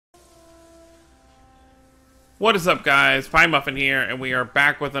What is up, guys? Pie Muffin here, and we are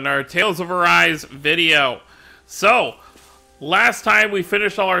back with another Tales of Arise video. So, last time we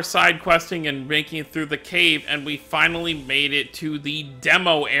finished all our side questing and making it through the cave, and we finally made it to the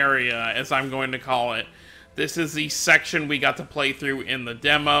demo area, as I'm going to call it. This is the section we got to play through in the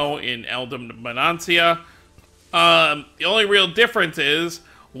demo in Eldom Bonancia. The only real difference is,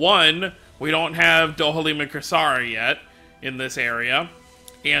 one, we don't have Dohalim and Krisari yet in this area,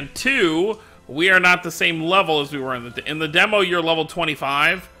 and two, we are not the same level as we were in the demo. You're level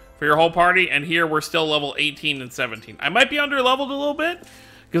 25 for your whole party, and here we're still level 18 and 17. I might be under leveled a little bit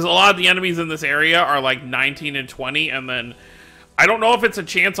because a lot of the enemies in this area are like 19 and 20, and then I don't know if it's a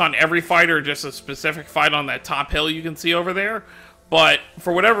chance on every fight or just a specific fight on that top hill you can see over there. But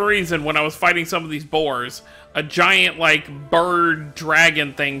for whatever reason, when I was fighting some of these boars, a giant like bird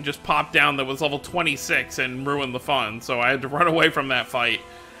dragon thing just popped down that was level 26 and ruined the fun. So I had to run away from that fight.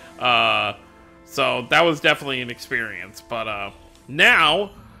 So that was definitely an experience, but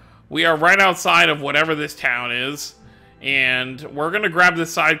now we are right outside of whatever this town is, and we're going to grab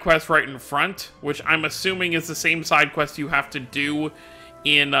this side quest right in front, which I'm assuming is the same side quest you have to do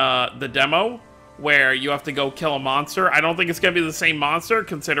in the demo, where you have to go kill a monster. I don't think it's going to be the same monster,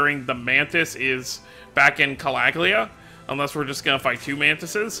 considering the mantis is back in Calaglia, unless we're just going to fight two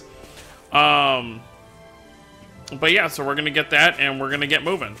mantises. But yeah, so we're going to get that, and we're going to get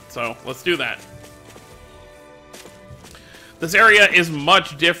moving, so let's do that. This area is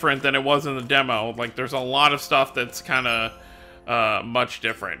much different than it was in the demo. Like, there's a lot of stuff that's kind of much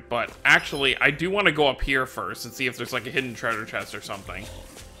different. But actually, I do want to go up here first and see if there's like a hidden treasure chest or something.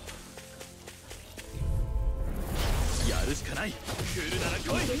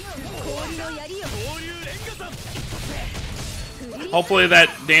 Hopefully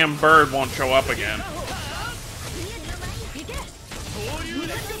that damn bird won't show up again.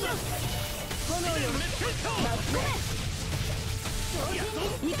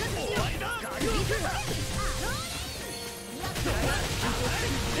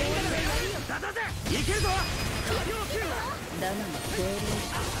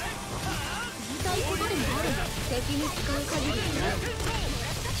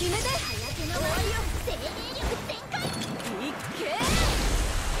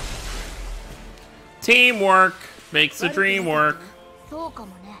 Teamwork makes the dream work.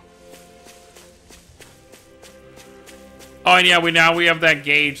 Oh, and yeah, we have that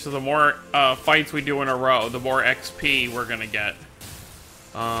gauge, so the more fights we do in a row, the more XP we're gonna get.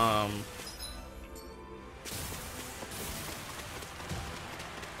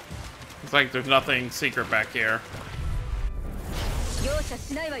 It's like there's nothing secret back here.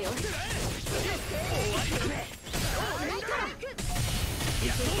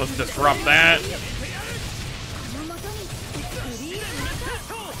 Let's disrupt that.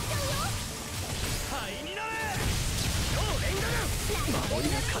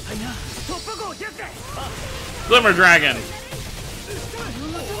 Glimmer Dragon.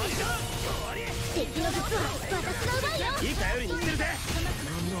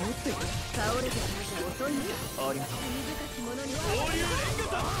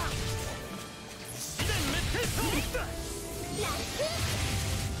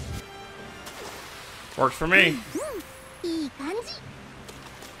 Works for me.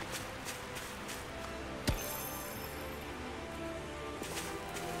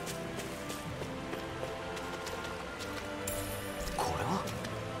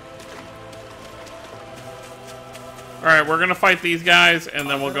 Alright, we're gonna fight these guys, and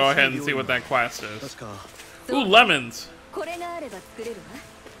then we'll go ahead and see what that quest is. Ooh, lemons!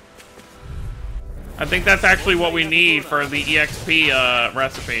 I think that's actually what we need for the EXP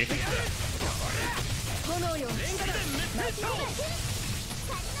recipe.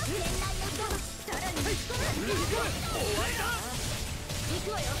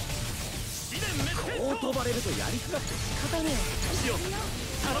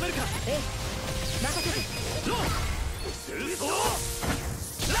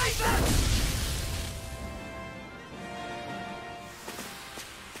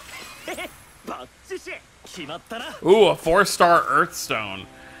 Ooh, a 4-star Earthstone.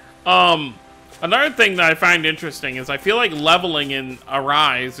 Another thing that I find interesting is I feel like leveling in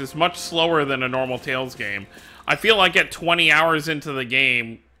Arise is much slower than a normal Tales game. I feel like at 20 hours into the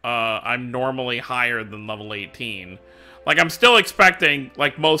game, I'm normally higher than level 18. Like, I'm still expecting,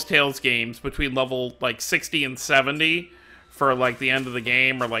 like most Tales games, between level, like, 60 and 70 for, like, the end of the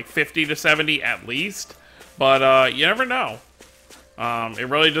game, or, like, 50 to 70 at least. But, you never know. It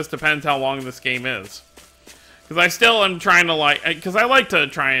really just depends how long this game is. Because I still am trying to, like... Because I like to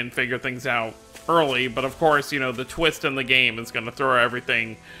try and figure things out early, but of course, you know, the twist in the game is going to throw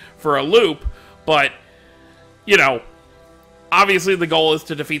everything for a loop. But you know, obviously the goal is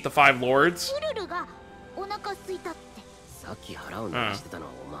to defeat the 5 lords.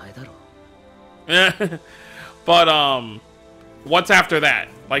 But, what's after that?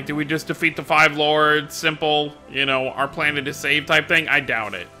 Like, do we just defeat the 5 lords? Simple, you know, our planet is saved type thing? I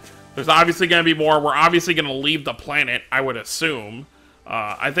doubt it. There's obviously going to be more. We're obviously going to leave the planet, I would assume.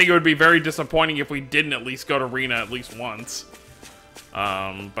 I think it would be very disappointing if we didn't at least go to Rena at least once.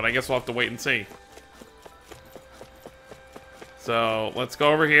 But I guess we'll have to wait and see. So, let's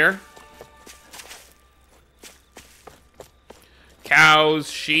go over here. Cows,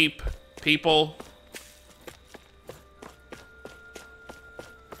 sheep, people.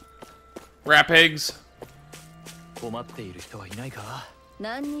 Rat pigs.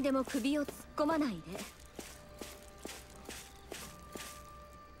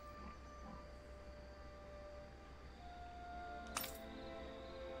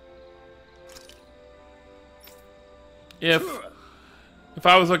 If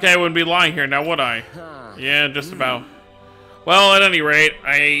I was okay, I wouldn't be lying here now, would I? Yeah, just about. Well, at any rate,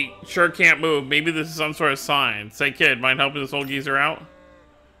 I sure can't move. Maybe this is some sort of sign. Say, kid, mind helping this old geezer out?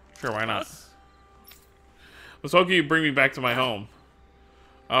 Sure, why not? Was hoping you'd bring me back to my home.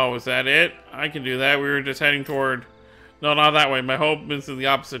 Oh, is that it? I can do that. We were just heading toward... No, not that way. My home is in the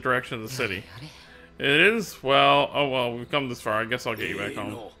opposite direction of the city. It is? Well, oh well, we've come this far. I guess I'll get you back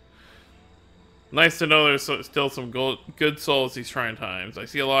home. Nice to know there's still some good souls these trying times. I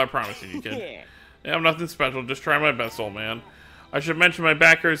see a lot of promise in you, kid. Yeah, I'm nothing special. Just try my best, old man. I should mention my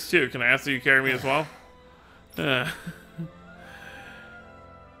back hurts too. Can I ask that you carry me as well?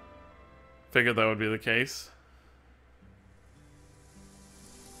 Figured that would be the case.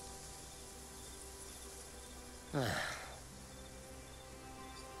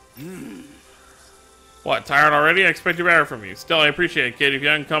 What, tired already? I expected better from you. Still, I appreciate it, kid. If you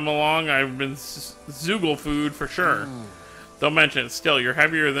hadn't come along, I've been Zoogle food for sure. Don't mention it. Still, you're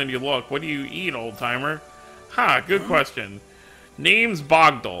heavier than you look. What do you eat, old-timer? Ha, good question. Name's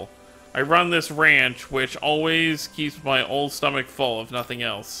Bogdal. I run this ranch, which always keeps my old stomach full, if nothing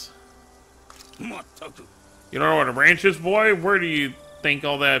else. You don't know what a ranch is, boy? Where do you think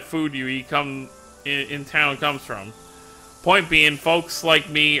all that food you eat in town comes from? Point being, folks like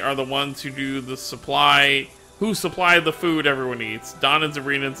me are the ones who supply the food everyone eats, Donans and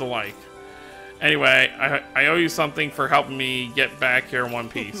Renans alike. Anyway, I owe you something for helping me get back here in one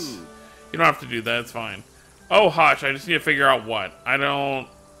piece. You don't have to do that, it's fine. Oh, hush, I just need to figure out what. I don't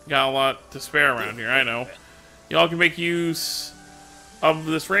got a lot to spare around here, I know. Y'all can make use of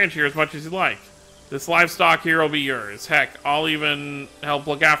this ranch here as much as you like. This livestock here will be yours. Heck, I'll even help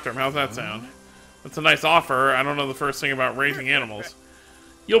look after them. How's that sound? That's a nice offer. I don't know the first thing about raising animals.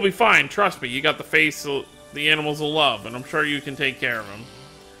 You'll be fine, trust me. You got the face the animals will love, and I'm sure you can take care of them.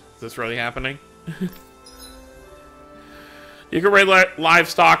 Is this really happening? You can raise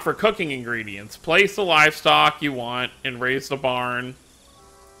livestock for cooking ingredients. Place the livestock you want and raise in the barn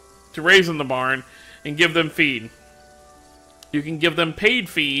and give them feed. You can give them paid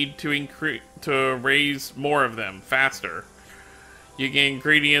feed to raise more of them faster. You gain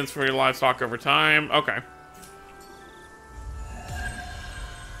ingredients for your livestock over time. Okay.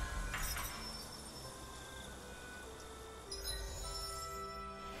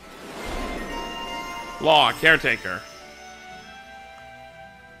 Law, caretaker.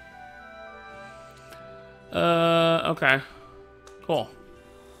 Okay. Cool.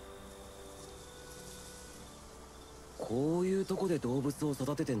 こういうとこで動物を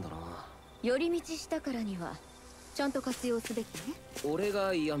育ててんだな。寄り道したからにはちゃんと活用すべきね。俺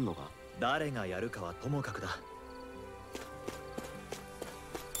がやんのか。誰がやるかはともかくだ。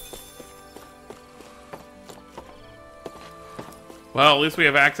Well, at least we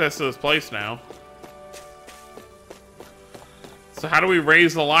have access to this place now. So how do we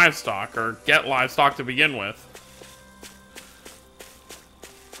raise the livestock, or get livestock to begin with?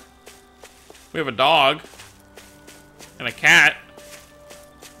 We have a dog. And a cat.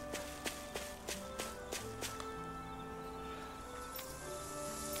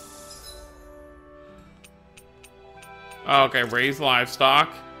 Okay, raise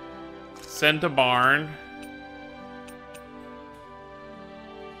livestock. Send to barn.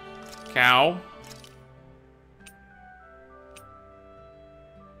 Cow.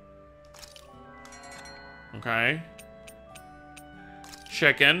 Okay.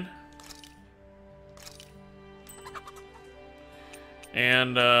 Chicken.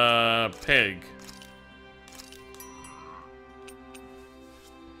 And pig.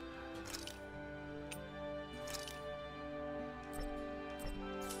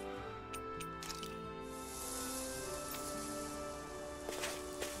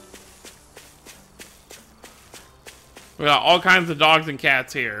 We got all kinds of dogs and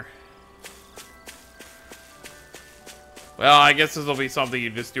cats here. Well, I guess this will be something you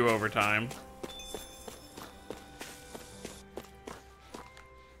just do over time.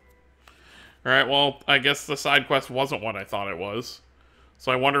 Alright, well, I guess the side quest wasn't what I thought it was.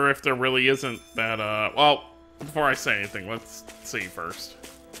 So I wonder if there really isn't that, well, before I say anything, let's see first.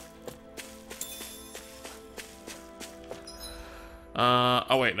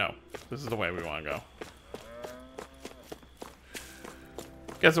 Oh wait, no. This is the way we want to go.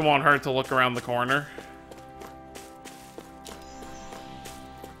 Guess it won't hurt to look around the corner.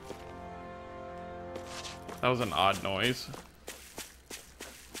 That was an odd noise.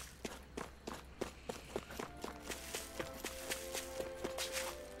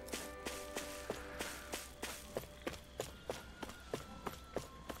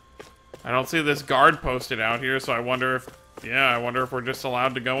 I don't see this guard posted out here, so I wonder if, yeah, I wonder if we're just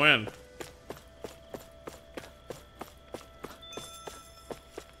allowed to go in.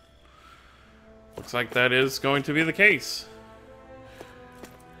 Looks like that is going to be the case.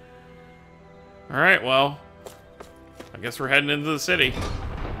 Alright, well, I guess we're heading into the city.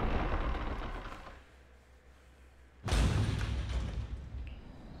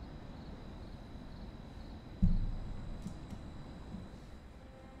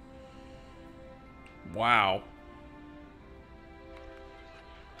 Wow.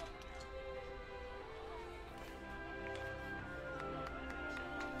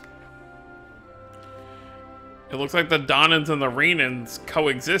 It looks like the Donans and the Renans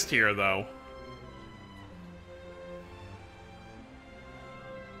coexist here, though.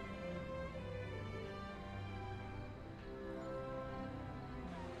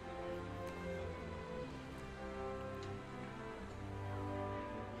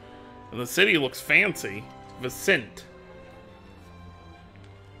 And the city looks fancy. Viscint.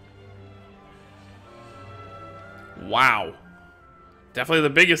 Wow. Definitely the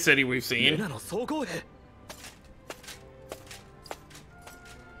biggest city we've seen.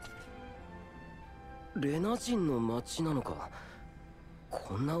 レナ人の町なのか。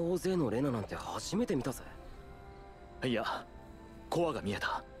こんな大勢のレナなんて初めて見たぜ。いや、コアが見え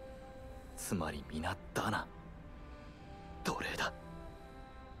た。つまり皆ダナ。奴隷だ。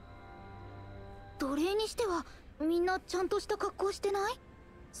奴隷にしてはみんなちゃんとした格好してない？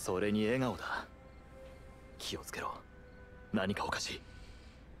それに笑顔だ。気をつけろ。何かおかし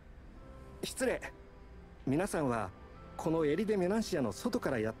い。失礼。皆さんはこのエリデ・メナンシアの外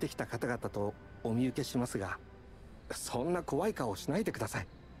からやってきた方々とお見受けしますが、そんな怖い顔をしないでください。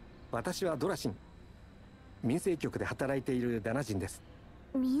私はドラシン、民生局で働いているダナ人です。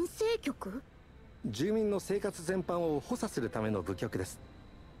民生局？住民の生活全般を補佐するための部局です。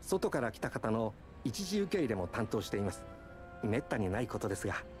外から来た方の一時受け入れも担当しています。めったにないことです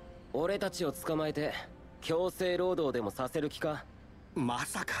が。俺たちを捕まえて強制労働でもさせる気か？ま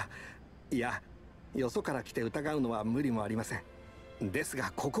さか。いや、よそから来て疑うのは無理もありません。です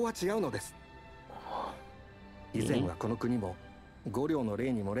がここは違うのです。以前はこの国も5領の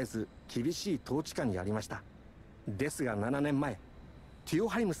例に漏れず厳しい統治下にありました。ですが7年前、ティオ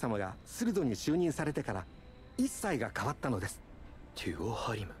ハリム様がスルドに就任されてから一切が変わったのです。ティオ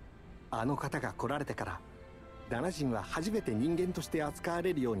ハリム？あの方が来られてからダナ人は初めて人間として扱わ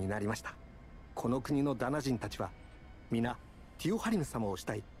れるようになりました。この国のダナ人たちは皆ティオハリム様をし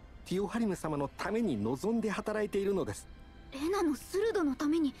たい、ティオハリム様のために望んで働いているのです。レナのスルドのた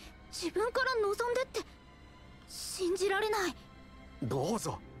めに自分から望んでって、信じられない。どう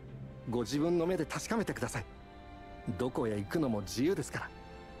ぞご自分の目で確かめてください。どこへ行くのも自由ですから。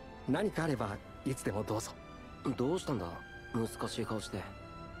何かあればいつでもどうぞ。どうしたんだ、難しい顔して。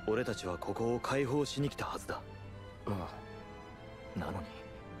俺たちはここを解放しに来たはずだ。ああ。なのに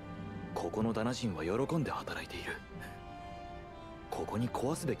ここのダナ人は喜んで働いている。ここに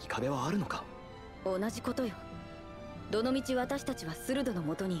壊すべき壁はあるのか？同じことよ。どのみち私たちはスルドの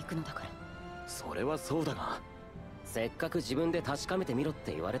元に行くのだから。それはそうだが、せっかく自分で確かめてみろっ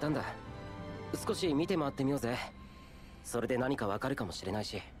て言われたんだ。少し見て回ってみようぜ。それで何かわかるかもしれない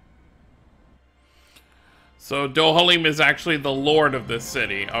し。So Dohalim is actually the lord of this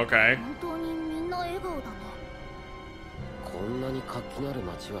city. Okay. 本当にみんな笑顔だね。こんなに活気のある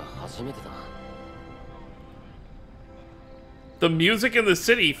街は初めてだ。The music in the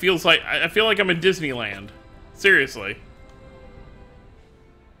city feels like I feel like I'm in Disneyland. Seriously.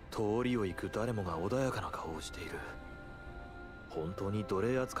 通りを行く誰もが穏やかな顔をしている。本当に奴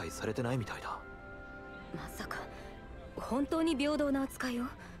隷扱いされてないみたいだ。まさか本当に平等な扱いを？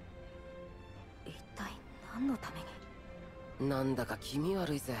一体何のために？なんだか気味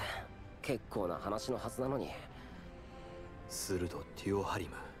悪いぜ。結構な話のはずなのに。スルド・ティオハリ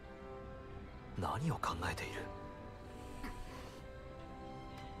ム、何を考えている？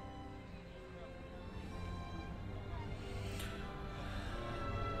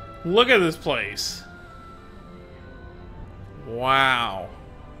 Look at this place. Wow.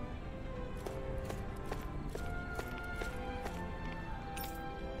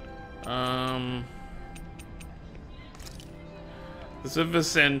 This is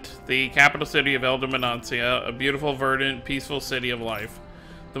Viscint, the capital city of Elder a beautiful, verdant, peaceful city of life.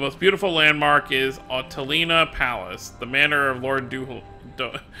 The most beautiful landmark is Otelina Palace, the manor of Lord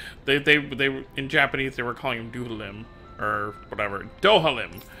they in Japanese they were calling him Duhalim or whatever,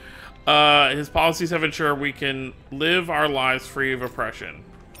 Dohalim. His policies have ensured we can live our lives free of oppression.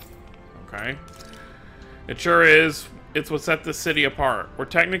 Okay. It sure is. It's what set this city apart. We're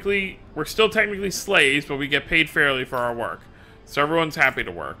still technically slaves, but we get paid fairly for our work. So everyone's happy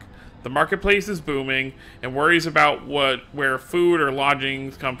to work. The marketplace is booming, and worries about where food or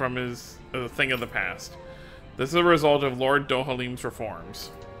lodgings come from is a thing of the past. This is a result of Lord Dohalim's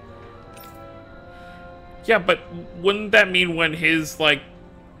reforms. Yeah, but wouldn't that mean when his, like,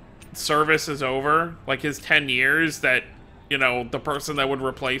 service is over, like his 10 years, that, you know, the person that would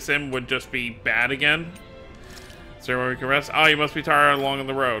replace him would just be bad again? Is there where we can rest? Oh, you must be tired along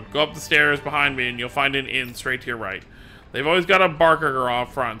the road. Go up the stairs behind me and you'll find an inn straight to your right. They've always got a barker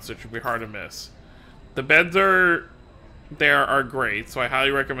off front, so it should be hard to miss. The beds are great, so I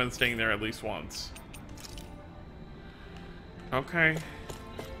highly recommend staying there at least once. Okay.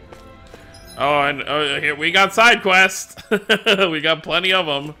 Oh, and here we got side quests. We got plenty of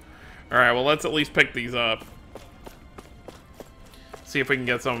them. All right, well, let's at least pick these up. See if we can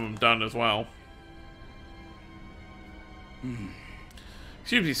get some of them done as well.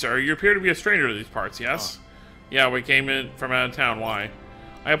 Excuse me, sir. You appear to be a stranger to these parts, yes? Yeah, we came in from out of town. Why?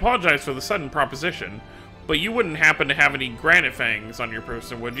 I apologize for the sudden proposition, but you wouldn't happen to have any granite fangs on your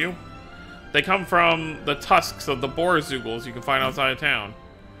person, would you? They come from the tusks of the boar zoogles you can find outside of town.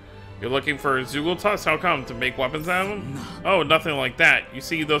 You're looking for zoogle tusks? How come? To make weapons out of them? Oh, nothing like that. You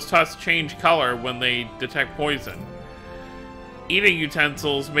see, those tusks change color when they detect poison. Eating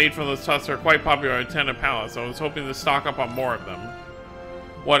utensils made from those tusks are quite popular at Tenna Palace, so I was hoping to stock up on more of them.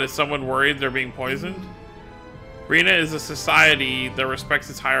 What, is someone worried they're being poisoned? Rena is a society that respects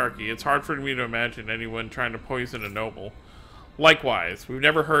its hierarchy. It's hard for me to imagine anyone trying to poison a noble. Likewise, we've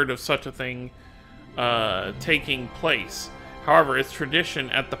never heard of such a thing taking place. However, it's tradition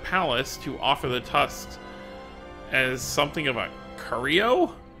at the palace to offer the tusks as something of a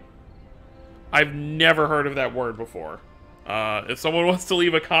curio? I've never heard of that word before. If someone wants to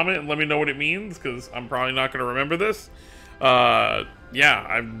leave a comment and let me know what it means, because I'm probably not going to remember this. Yeah,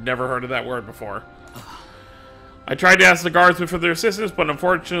 I've never heard of that word before. I tried to ask the guardsmen for their assistance, but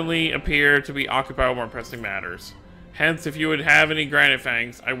unfortunately appear to be occupied with more pressing matters. Hence, if you would have any granite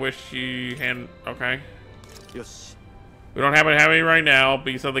fangs, I wish you hand... Okay. Yes. We don't happen to have any right now,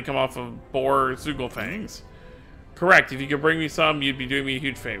 but you said they come off of boar zoogle fangs. Correct. If you could bring me some, you'd be doing me a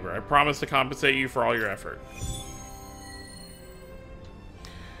huge favor. I promise to compensate you for all your effort.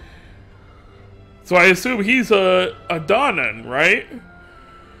 So I assume he's a Donan, right?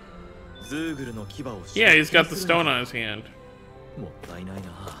 Yeah, he's got the stone on his hand.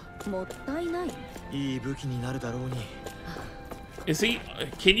 Is he...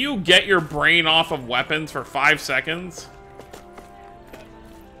 Can you get your brain off of weapons for 5 seconds?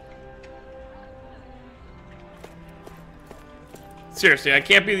 Seriously, I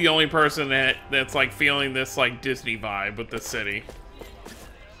can't be the only person that's like feeling this like Disney vibe with this city.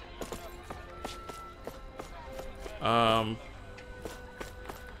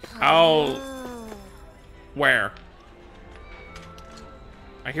 Where?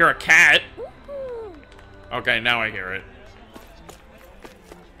 I hear a cat. Okay, now I hear it.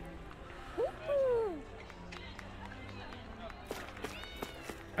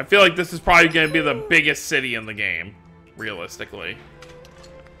 I feel like this is probably going to be the biggest city in the game, realistically.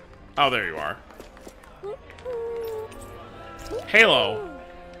 Oh, there you are. Halo.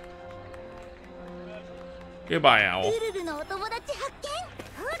 Goodbye, owl.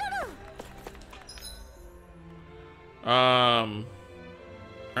 Alright,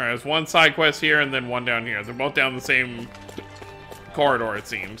 there's one side quest here and then one down here. They're both down the same corridor, it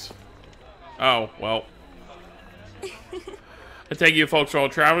seems. Oh, well. I take you folks are all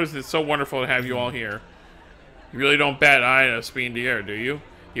travelers. It's so wonderful to have you all here. You really don't bat an eye at us being here, do you?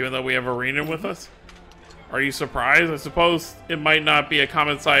 Even though we have Arena with us? Are you surprised? I suppose it might not be a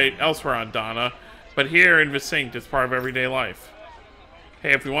common sight elsewhere on Donna, but here in Viscint, it's part of everyday life.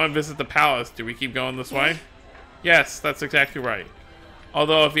 Hey, if we want to visit the palace, do we keep going this way? Yes, that's exactly right.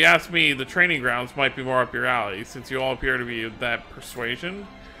 Although, if you ask me, the training grounds might be more up your alley, since you all appear to be of that persuasion.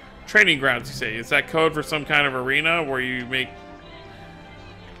 Training grounds, you say? Is that code for some kind of arena where you make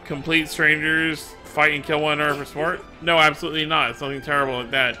complete strangers fight and kill one another for sport? No, absolutely not. It's nothing terrible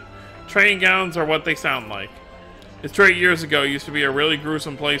like that. Train gowns are what they sound like. It's true, years ago, it used to be a really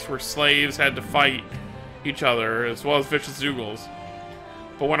gruesome place where slaves had to fight each other, as well as vicious Zoogles.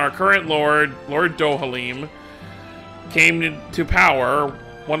 But when our current Lord Dohalim, came to power,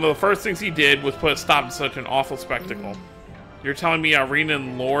 one of the first things he did was put a stop to such an awful spectacle. You're telling me Irina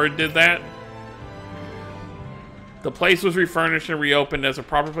and Lord did that? The place was refurnished and reopened as a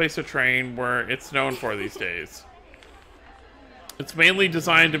proper place to train, where it's known for these days. It's mainly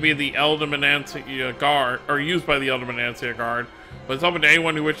designed to be the Eldamancia Guard, or used by the Eldamancia Guard, but it's open to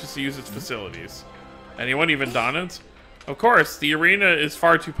anyone who wishes to use its facilities. Anyone, even Donans? Of course, the arena is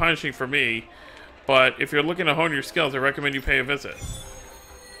far too punishing for me, but if you're looking to hone your skills, I recommend you pay a visit.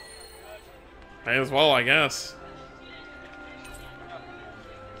 May as well, I guess.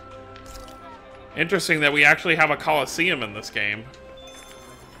 Interesting that we actually have a Coliseum in this game.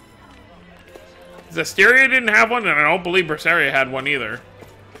 Zestiria didn't have one, and I don't believe Berseria had one either.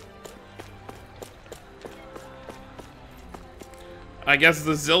 I guess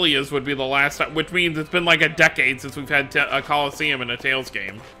the Zillias would be the last time, which means it's been like a decade since we've had a Coliseum in a Tales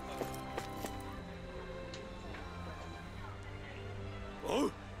game.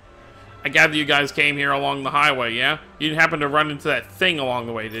 I gather you guys came here along the highway, yeah? You didn't happen to run into that thing along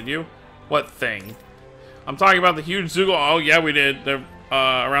the way, did you? What thing? I'm talking about the huge Zoogle. Oh, yeah, we did. They're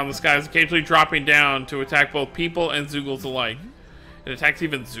around the skies, occasionally dropping down to attack both people and Zoogles alike. It attacks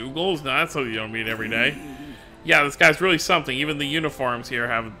even Zoogles? No, that's something you don't meet every day. Yeah, this guy's really something. Even the uniforms here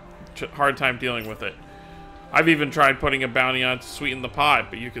have a hard time dealing with it. I've even tried putting a bounty on to sweeten the pot,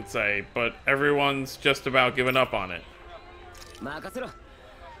 but you could say, but everyone's just about given up on it.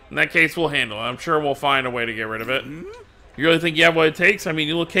 In that case, we'll handle it. I'm sure we'll find a way to get rid of it. You really think you have what it takes? I mean,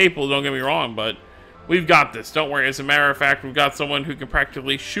 you look capable, don't get me wrong, but we've got this. Don't worry. As a matter of fact, we've got someone who can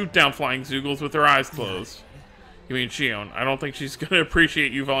practically shoot down flying Zoogles with her eyes closed. You mean Shion? I don't think she's going to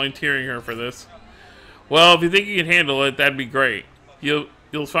appreciate you volunteering her for this. Well, if you think you can handle it, that'd be great. You'll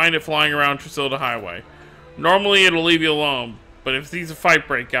find it flying around Tresilda Highway. Normally, it'll leave you alone, but if it sees a fight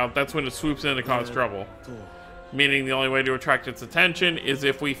break out, that's when it swoops in to cause trouble. Meaning the only way to attract its attention is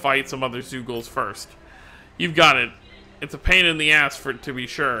if we fight some other Zoogles first. You've got it. It's a pain in the ass, to be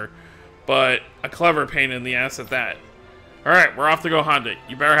sure, but a clever pain in the ass at that. Alright, we're off to go hunt it.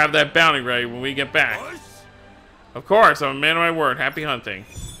 You better have that bounty ready when we get back. Of course, I'm a man of my word. Happy hunting.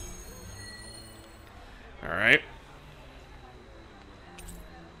 Alright.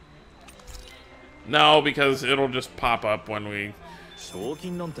 No, because it'll just pop up when we... 賞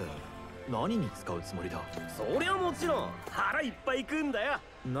金なんて何に使うつもりだ。そりゃもちろん腹いっぱい食うんだよ。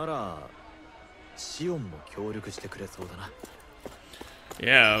ならシオンも協力してくれそうだな。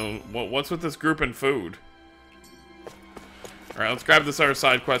Yeah, what's with this group and food? Alright, let's grab this other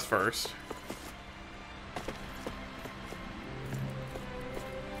side quest first.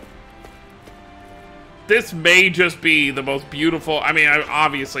 This may just be the most beautiful, I mean,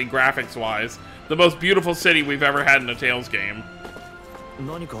 obviously graphics-wise, the most beautiful city we've ever had in a Tales game.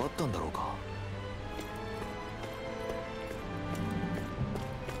 何かあったんだろうか。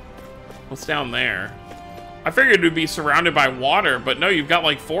What's down there? I figured it would be surrounded by water, but no, you've got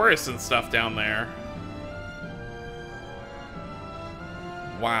like forests and stuff down there.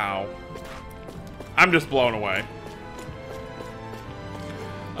 Wow. I'm just blown away.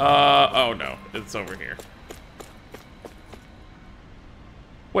 Oh no, it's over here.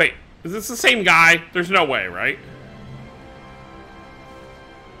 Wait, is this the same guy? There's no way, right?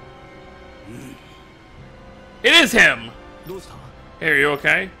 It is him! Hey, are you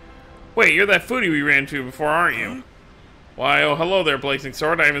okay? Wait, you're that foodie we ran to before, aren't you? Why, oh, hello there, Blazing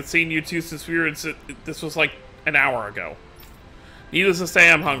Sword. I haven't seen you two since we were in... This was like an hour ago. Needless to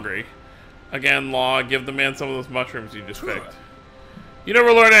say, I'm hungry. Again, Law, give the man some of those mushrooms you just picked. You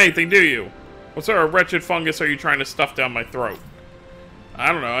never learn anything, do you? What sort of wretched fungus are you trying to stuff down my throat?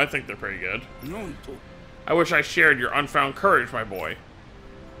 I don't know, I think they're pretty good. I wish I shared your unfound courage, my boy.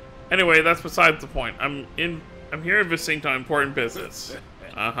 Anyway, that's besides the point. I'm here in Viscint on important business.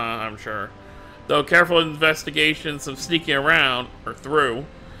 I'm sure. Though careful investigations of sneaking around, or through,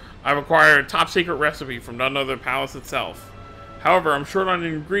 I've acquired a top-secret recipe from none other than the palace itself. However, I'm short on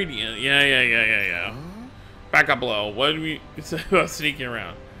an ingredient. Yeah. Back up below. What do you say about sneaking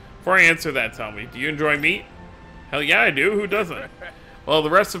around? Before I answer that, tell me, do you enjoy meat? Hell yeah, I do. Who doesn't? Well, the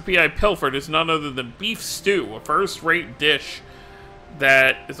recipe I pilfered is none other than beef stew, a first-rate dish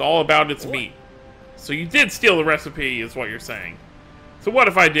that is all about its meat. So you did steal the recipe, is what you're saying. So what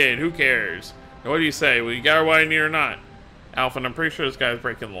if I did? Who cares? Now, what do you say? Will you get what I need or not? Alphen, I'm pretty sure this guy's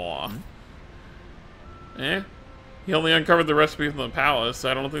breaking the law. He only uncovered the recipe from the palace.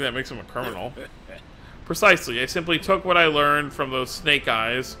 I don't think that makes him a criminal. Precisely. I simply took what I learned from those snake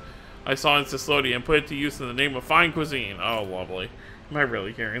eyes I saw in Sicily and put it to use in the name of fine cuisine. Oh, lovely. Am I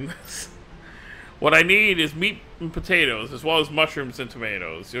really hearing this? What I need is meat and potatoes, as well as mushrooms and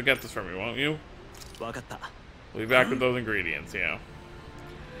tomatoes. You'll get this from me, won't you? We'll be back with those ingredients, yeah.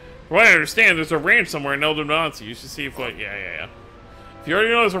 From what I understand, there's a ranch somewhere in El Donancy. You should see if, like, yeah. If you already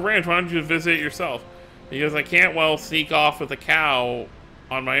know there's a ranch, why don't you visit it yourself? Because I can't, well, sneak off with a cow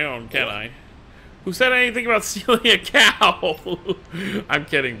on my own, can I? Who said anything about stealing a cow? I'm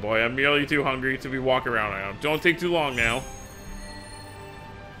kidding, boy. I'm merely too hungry to be walking around now. Don't take too long now.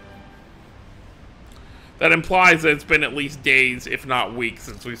 That implies that it's been at least days, if not weeks,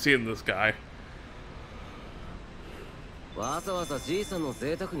 since we've seen this guy. わざわざじいさんの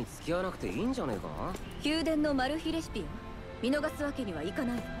贅沢に付き合わなくていいんじゃねえか？宮殿のマル秘レシピを見逃すわけにはいか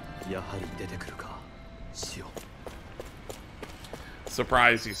ないわ。やはり出てくるか、塩。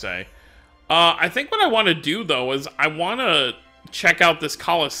Surprise, you say? I think what I want to do, though, is I want to check out this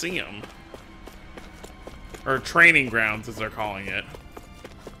Coliseum. Or training grounds, as they're calling it.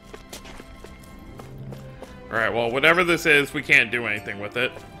 Alright, well, whatever this is, we can't do anything with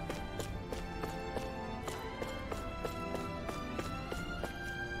it.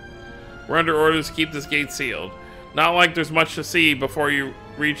 We're under orders to keep this gate sealed. Not like there's much to see before you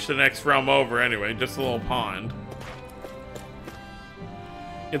reach the next realm over anyway, just a little pond.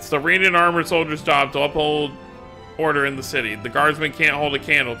 It's the Renan armored soldier's job to uphold order in the city. The guardsmen can't hold a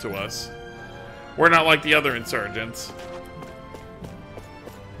candle to us. We're not like the other insurgents.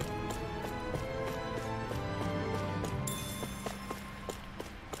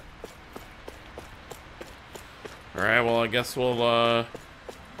 Alright, well, I guess we'll,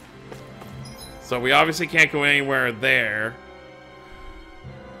 So we obviously can't go anywhere there.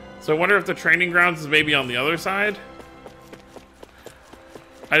 So I wonder if the training grounds is maybe on the other side?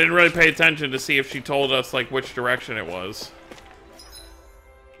 I didn't really pay attention to see if she told us, like, which direction it was.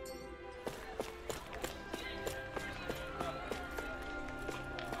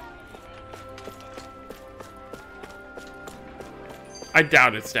 I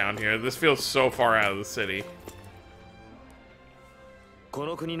doubt it's down here. This feels so far out of the city. こ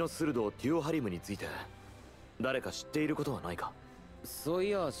の国のスルドデュオハリムについて誰か知っていることはないか？そうい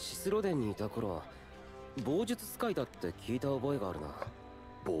やシスロデンにいた頃棒術使いだって聞いた覚えがあるな。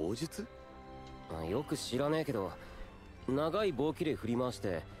棒術？よく知らねえけど長い棒切れ振り回し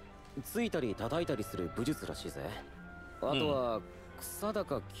てついたり叩いたりする武術らしいぜ。あとは草だ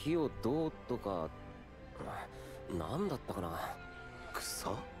か木をどうとかなんだったかな。草？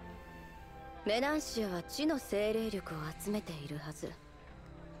メナンシアは地の精霊力を集めているはず。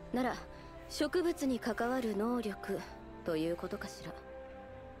なら植物に関わる能力ということかしら。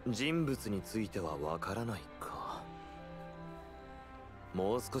人物についてはわからないか。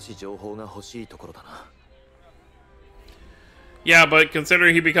もう少し情報が欲しいところだな。Yeah, but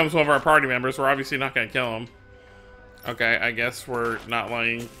considering he becomes one of our party members, we're obviously not going to kill him. Okay, I guess we're not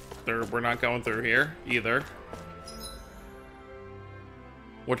letting... We're not going through here either.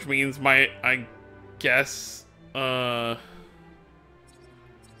 Which means I guess,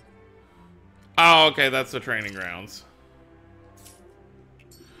 Oh, okay, that's the training grounds.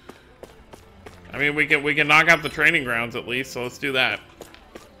 I mean, we can knock out the training grounds at least, so let's do that.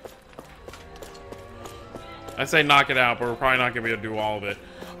 I say knock it out, but we're probably not going to be able to do all of it.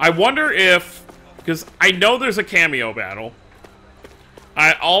 I wonder if... Because I know there's a cameo battle.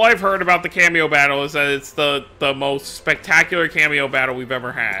 All I've heard about the cameo battle is that it's the most spectacular cameo battle we've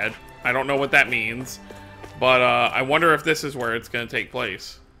ever had. I don't know what that means. But I wonder if this is where it's going to take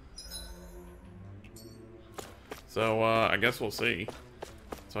place. So I guess we'll see.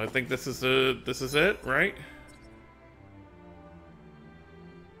 So I think this is it, right?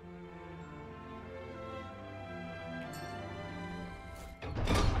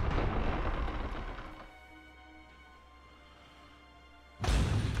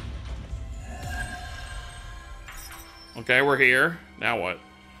 Okay, we're here. Now what?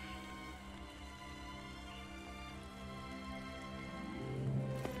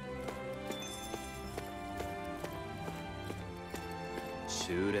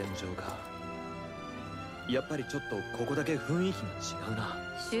やっぱりちょっとここだけ雰囲気が違うな。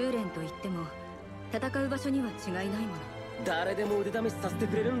修練と言っても戦う場所には違いないもの。誰でも腕試しさせて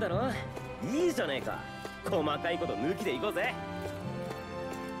くれるんだろ。いいじゃねえか。細かいこと抜きでいこうぜ。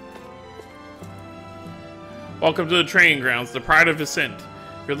Welcome to the training grounds, the pride of Viscint.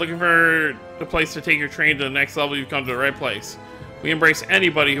 If you're looking for the place to take your train to the next level, you've come to the right place. We embrace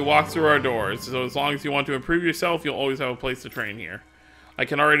anybody who walks through our doors, so as long as you want to improve yourself, you'll always have a place to train here. I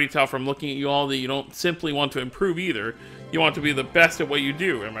can already tell from looking at you all that you don't simply want to improve either. You want to be the best at what you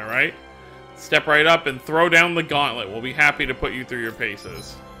do, am I right? Step right up and throw down the gauntlet. We'll be happy to put you through your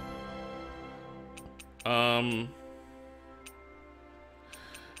paces. Who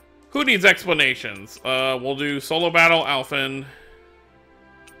needs explanations? We'll do solo battle, Alphen.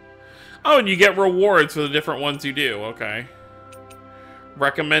 Oh, and you get rewards for the different ones you do. Okay.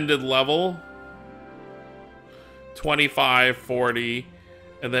 Recommended level. 25, 40,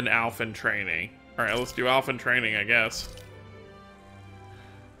 and then Alphen training. Alright, let's do Alphen training, I guess.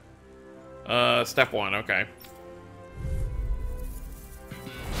 Step 1, okay.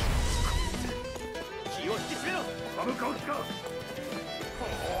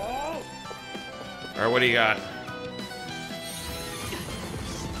 Alright, what do you got?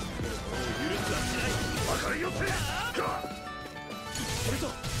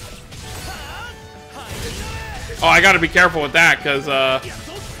 Oh, I gotta be careful with that, because,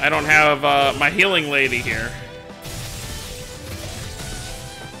 I don't have, my healing lady here.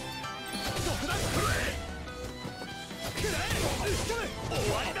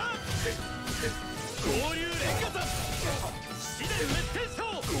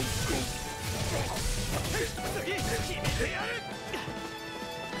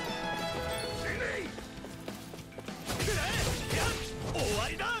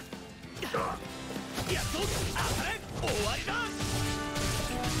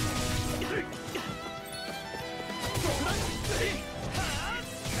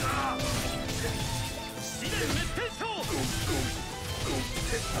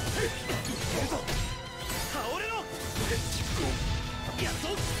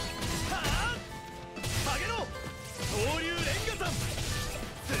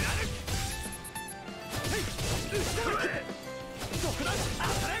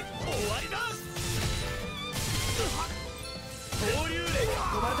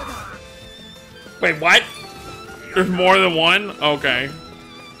 Wait, what? There's more than one? Okay.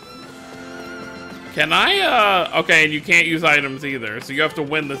 Can I, okay, and you can't use items either, so you have to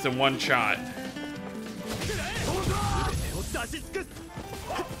win this in one shot.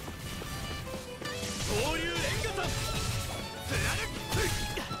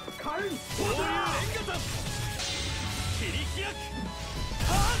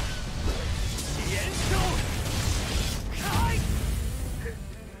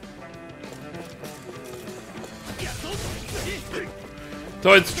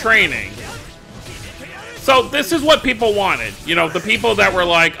 So it's training. So this is what people wanted. You know, the people that were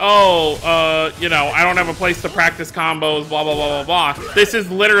like, oh, you know, I don't have a place to practice combos, blah, blah, blah, blah, blah. This is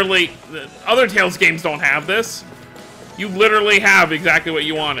literally, other Tales games don't have this. You literally have exactly what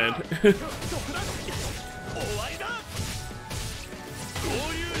you wanted.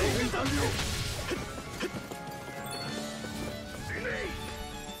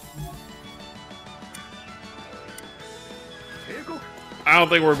 I don't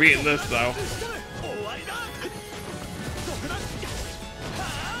think we're beating this, though.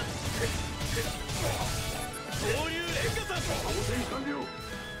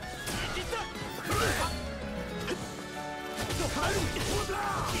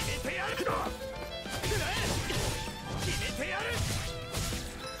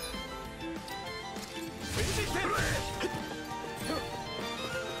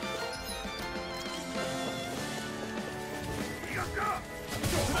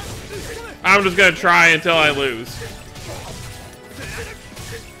 I'm just gonna try until I lose.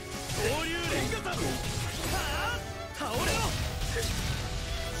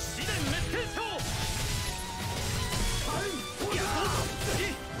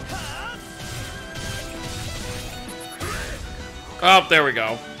 Oh, there we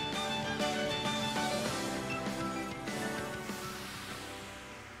go.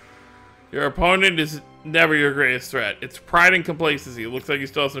 Your opponent is never your greatest threat. It's pride and complacency. It looks like you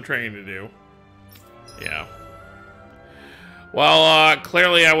still have some training to do. Yeah. Well,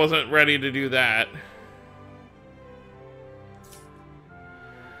 clearly I wasn't ready to do that.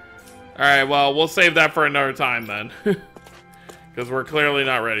 Alright, well, we'll save that for another time then. Because we're clearly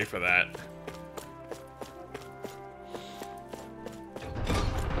not ready for that.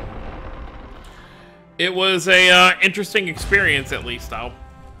 It was a interesting experience, at least, though.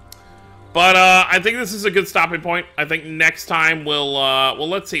 But I think this is a good stopping point. I think next time we'll well,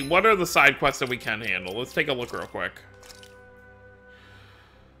 let's see. What are the side quests that we can handle? Let's take a look real quick.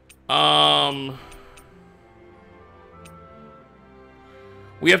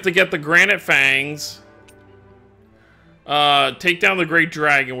 We have to get the Granite Fangs. Take down the Great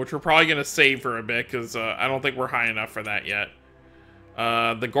Dragon, which we're probably going to save for a bit, because I don't think we're high enough for that yet.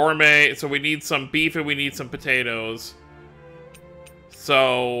 The Gourmet, so we need some beef and we need some potatoes.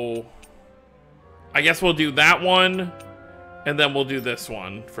 So I guess we'll do that one, and then we'll do this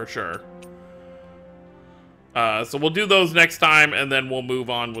one, for sure. So we'll do those next time, and then we'll move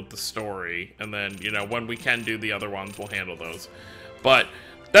on with the story. And then, you know, when we can do the other ones, we'll handle those. But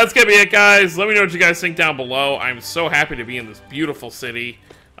that's gonna be it, guys. Let me know what you guys think down below. I'm so happy to be in this beautiful city.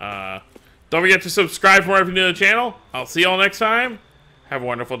 Don't forget to subscribe for more if you're new to the channel. I'll see y'all next time. Have a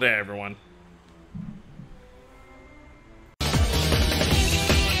wonderful day, everyone.